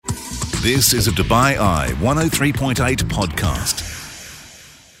This is a Dubai Eye 103.8 podcast.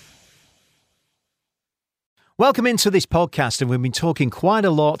 Welcome into this podcast, and we've been talking quite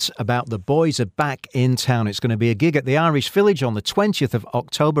a lot about The Boys Are Back in Town. It's going to be a gig at the Irish Village on the 20th of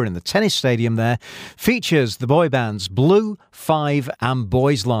October in the tennis stadium there. Features the boy bands Blue, Five and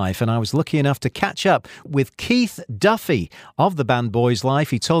Boyzlife. And I was lucky enough to catch up with Keith Duffy of the band Boyzlife.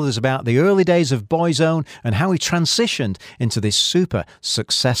 He told us about the early days of Boyzone and how he transitioned into this super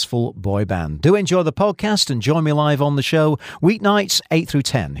successful boy band. Do enjoy the podcast and join me live on the show weeknights 8 through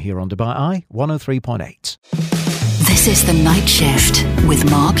 10 here on Dubai Eye 103.8. This is The Night Shift with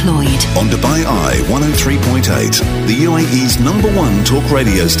Mark Lloyd. On Dubai Eye 103.8, the UAE's #1 talk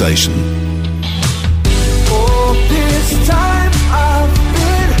radio station. All this time I've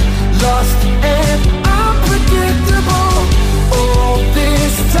been lost and unpredictable. All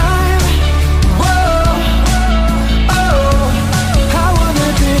this time, whoa, oh, I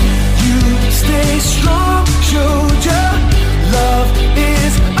wanted you stay strong, showed you love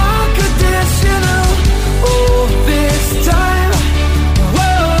is unconditional. All this time,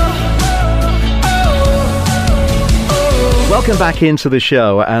 whoa, oh. Welcome back into the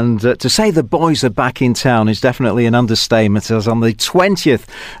show, and to say the boys are back in town is definitely an understatement, as on the 20th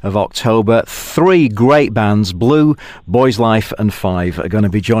of October, 3 great bands, Blue, Boyzlife and Five, are going to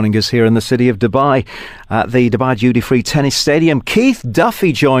be joining us here in the city of Dubai at the Dubai Duty Free Tennis Stadium. Keith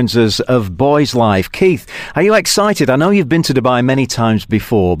Duffy joins us of Boyzlife. Keith, are you excited? I know you've been to Dubai many times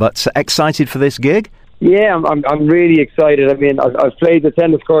before, but excited for this gig? Yeah, I'm really excited. I mean, I've played the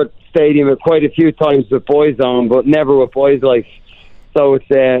tennis court stadium quite a few times with Boyzone, but never with Boyzlife. So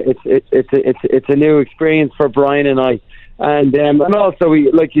it's a new experience for Brian and I. And also, we,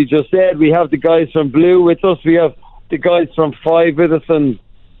 like you just said, we have the guys from Blue with us. We have the guys from Five with us, and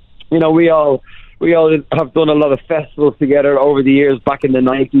you know, we all have done a lot of festivals together over the years, back in the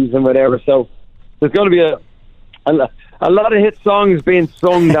 90s and whatever. So there's going to be a lot of hit songs being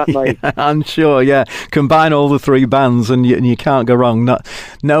sung that night. I'm sure, yeah. Combine all the 3 bands and you can't go wrong.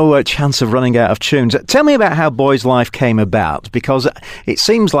 No chance of running out of tunes. Tell me about how Boyzlife came about, because it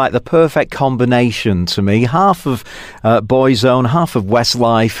seems like the perfect combination to me. Half of Boyzone, half of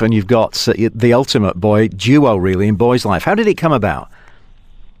Westlife, and you've got the ultimate boy duo, really, in Boyzlife. How did it come about?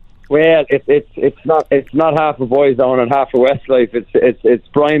 Well, it's not half of Boyzone and half of Westlife. It's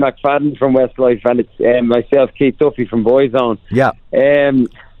Brian McFadden from Westlife, and it's myself, Keith Duffy from Boyzone. Yeah.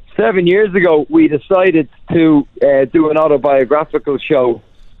 7 years ago, we decided to do an autobiographical show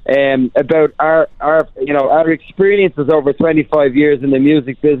about our experiences over 25 years in the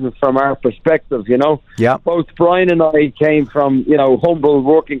music business from our perspective. You know. Yeah. Both Brian and I came from humble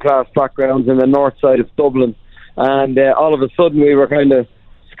working class backgrounds in the north side of Dublin, and all of a sudden we were kind of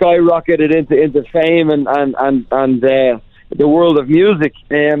skyrocketed into fame and the world of music.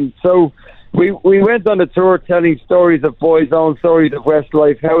 So we went on a tour telling stories of Boyzone, stories of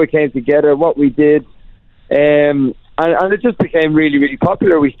Westlife, how we came together, what we did, and it just became really, really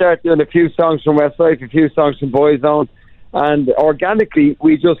popular. We started doing a few songs from Westlife, a few songs from Boyzone, and organically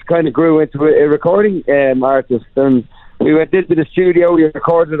we just kind of grew into a recording artist, and we went into the studio, we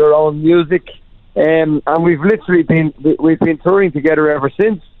recorded our own music. And we've literally been touring together ever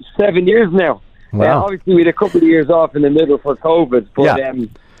since. 7 years now. Wow. Obviously, we had a couple of years off in the middle for COVID, but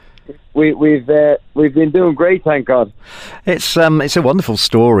we've been doing great, thank God. It's a wonderful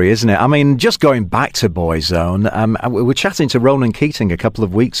story, isn't it? I mean, just going back to Boyzone, we were chatting to Ronan Keating a couple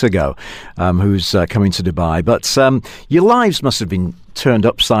of weeks ago, who's coming to Dubai. But your lives must have been turned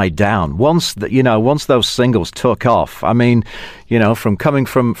upside down once those singles took off. I mean, from coming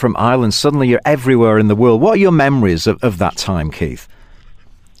from Ireland, suddenly you're everywhere in the world. What are your memories of that time, Keith?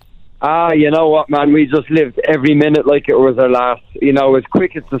 You know what, man? We just lived every minute like it was our last. As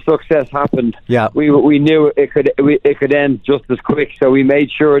quick as the success happened, yeah, we knew it could end just as quick. So we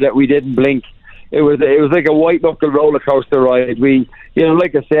made sure that we didn't blink. It was like a white knuckle roller coaster ride.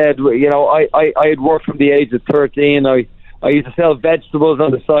 Like I said, I had worked from the age of 13. I used to sell vegetables on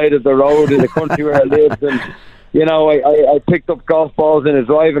the side of the road in the country where I lived, and I picked up golf balls in a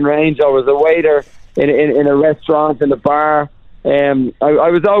driving range. I was a waiter in a restaurant, in a bar. I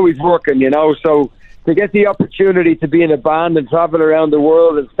was always working, so to get the opportunity to be in a band and travel around the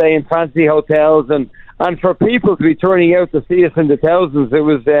world and stay in fancy hotels and for people to be turning out to see us in the thousands, it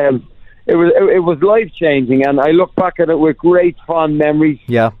was life changing, and I look back at it with great fond memories.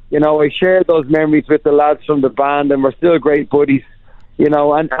 Yeah, I shared those memories with the lads from the band, and we're still great buddies.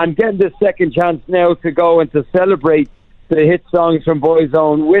 And getting this second chance now to go and to celebrate the hit songs from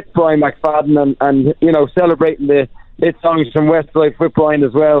Boyzone with Brian McFadden and celebrating the hit songs from Westlife with Brian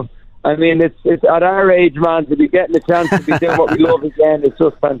as well. I mean, it's at our age, man, to be getting a chance to be doing what we love again, it's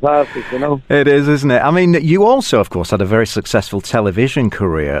just fantastic, you know. It is, isn't it? I mean, you also, of course, had a very successful television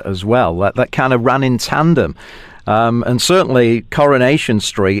career as well. That kind of ran in tandem. And certainly Coronation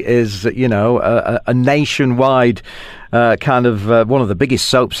Street is, you know, a nationwide kind of one of the biggest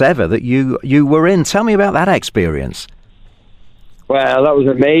soaps ever that you were in. Tell me about that experience. Well, that was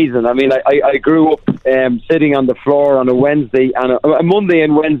amazing. I mean, I grew up sitting on the floor on a Wednesday, and a Monday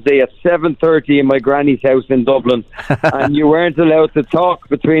and Wednesday at 7:30 in my granny's house in Dublin, and you weren't allowed to talk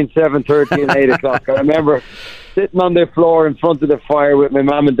between 7:30 and 8 o'clock. I remember sitting on the floor in front of the fire with my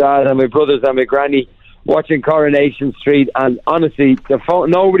mum and dad and my brothers and my granny, watching Coronation Street, and honestly,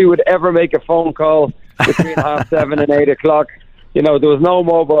 nobody would ever make a phone call between 7:30 and 8 o'clock. You know, there was no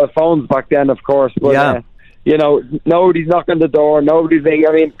mobile phones back then, of course, but... Yeah. You know, nobody's knocking the door, nobody's...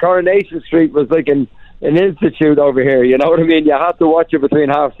 I mean, Coronation Street was like an institute over here, you know what I mean? You had to watch it between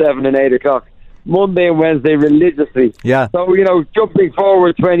 7:30 and 8 o'clock, Monday and Wednesday religiously. Yeah. So, you know, jumping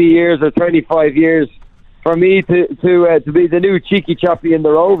forward 20 years or 25 years, for me to be the new cheeky chappy in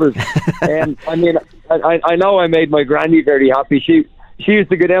the Rovers, I mean, I know I made my granny very happy. She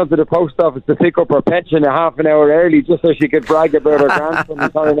used to go down to the post office to pick up her pension a half an hour early just so she could brag about her grandson in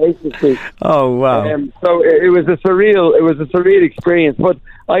Coronation Street. Oh wow! So it was a surreal experience. But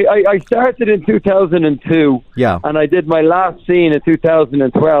I started in 2002, yeah, and I did my last scene in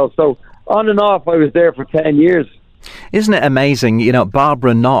 2012. So on and off, I was there for 10 years. Isn't it amazing? You know,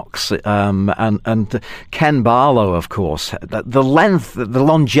 Barbara Knox and Ken Barlow, of course. The length, the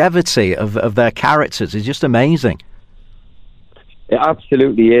longevity of their characters is just amazing. It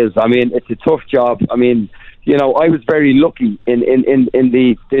absolutely is. I mean, it's a tough job. I mean, you know, I was very lucky in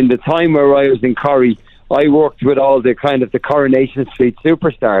the time where I was in Corrie. I worked with all the kind of the Coronation Street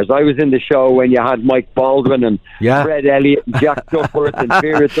superstars. I was in the show when you had Mike Baldwin and Fred Elliott and Jack Duckworth and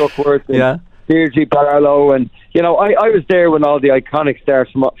Vera Duckworth and Deirdre Barlow, and you know, I was there when all the iconic stars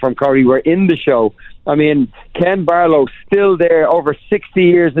from Corrie were in the show. I mean, Ken Barlow still there, over 60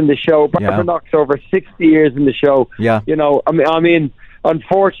 years in the show. Barbara Knox over 60 years in the show. Yeah. You know, I mean,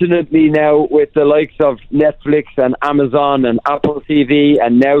 unfortunately now with the likes of Netflix and Amazon and Apple TV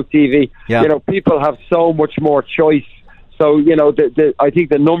and Now TV, you know, people have so much more choice. So, you know, I think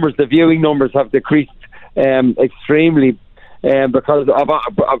the viewing numbers have decreased extremely. Because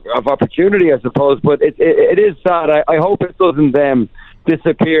of opportunity, I suppose, but it is sad. I hope it doesn't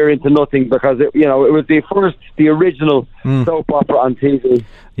disappear into nothing, because it was the original soap opera on TV.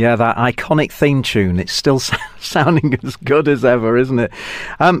 Yeah, that iconic theme tune. It's still sounding as good as ever, isn't it?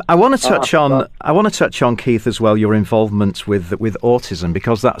 I want to touch on Keith as well. Your involvement with autism,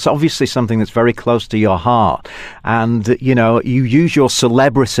 because that's obviously something that's very close to your heart, and you know, you use your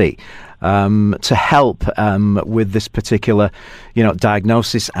celebrity to help with this particular, you know,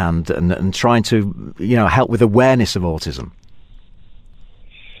 diagnosis and trying to, you know, help with awareness of autism.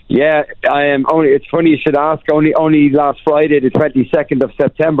 Yeah, it's funny you should ask. Only last Friday, the 22nd of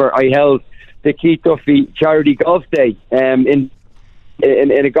September, I held the Keith Duffy Charity Golf Day in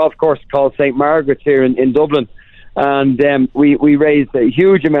a golf course called St. Margaret's here in Dublin, and we raised a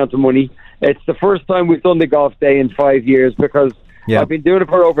huge amount of money. It's the first time we've done the golf day in 5 years, because I've been doing it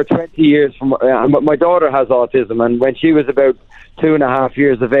for over 20 years. My daughter has autism, and when she was about 2.5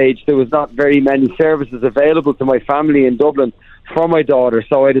 years of age, there was not very many services available to my family in Dublin for my daughter.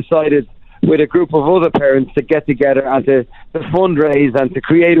 So I decided, with a group of other parents, to get together and to fundraise and to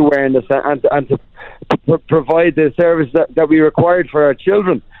create awareness and to provide the service that we required for our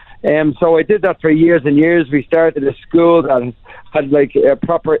children. So I did that for years and years. We started a school that had like a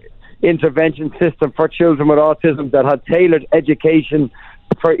proper intervention system for children with autism, that had tailored education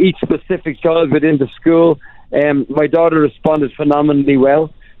for each specific child within the school. My daughter responded phenomenally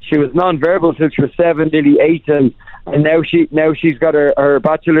well. She was non-verbal till she was 7, nearly 8, and now she's got her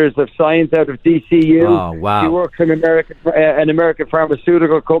Bachelor's of Science out of DCU. Oh, wow. She works in an American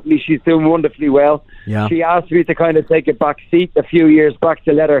pharmaceutical company. She's doing wonderfully well. Yeah. She asked me to kind of take a back seat a few years back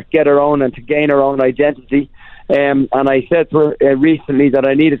to let her get her own and to gain her own identity. And I said to her recently that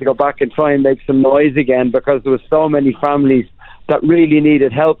I needed to go back and try and make some noise again, because there were so many families that really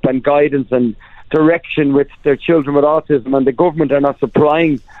needed help and guidance and direction with their children with autism, and the government are not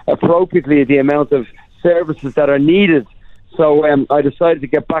supplying appropriately the amount of services that are needed. So I decided to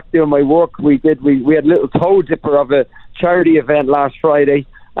get back doing my work. We had a little toe dipper of a charity event last Friday,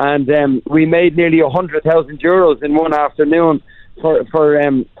 and we made nearly €100,000 in one afternoon for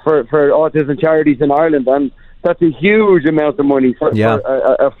autism charities in Ireland, and that's a huge amount of money for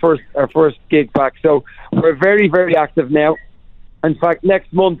our first gig back. So we're very, very active now. In fact,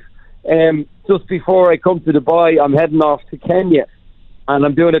 next month, just before I come to Dubai, I'm heading off to Kenya and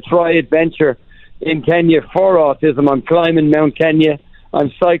I'm doing a tri-adventure in Kenya for autism. I'm climbing Mount Kenya,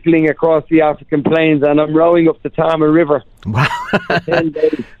 I'm cycling across the African plains, and I'm rowing up the Tama River. Wow. For 10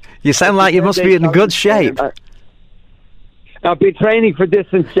 days. You sound like you must be in good shape. I've been training for this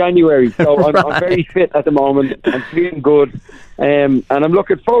since January, so I'm very fit at the moment. I'm feeling good, and I'm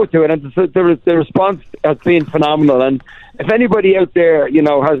looking forward to it. And the response has been phenomenal. And if anybody out there,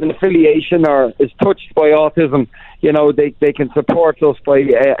 has an affiliation or is touched by autism, they can support us by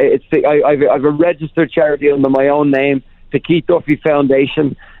I've a registered charity under my own name, the Keith Duffy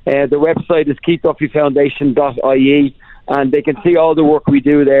Foundation. The website is keithduffyfoundation.ie. And they can see all the work we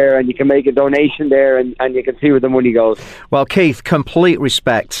do there, and you can make a donation there, and you can see where the money goes. Well, Keith, complete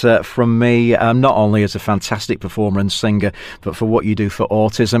respect from me, not only as a fantastic performer and singer, but for what you do for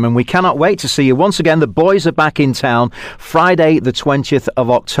autism. And we cannot wait to see you once again. The boys are back in town Friday, the 20th of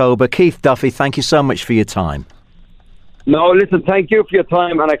October. Keith Duffy, thank you so much for your time. No, listen, thank you for your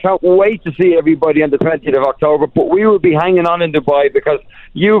time, and I can't wait to see everybody on the 20th of October, but we will be hanging on in Dubai because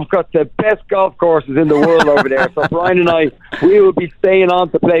you've got the best golf courses in the world over there. So Brian and I, we will be staying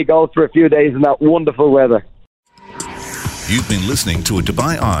on to play golf for a few days in that wonderful weather. You've been listening to a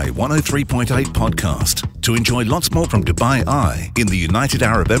Dubai Eye 103.8 podcast. To enjoy lots more from Dubai Eye in the United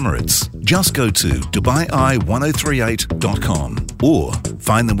Arab Emirates, just go to DubaiEye1038.com or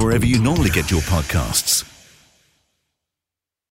find them wherever you normally get your podcasts.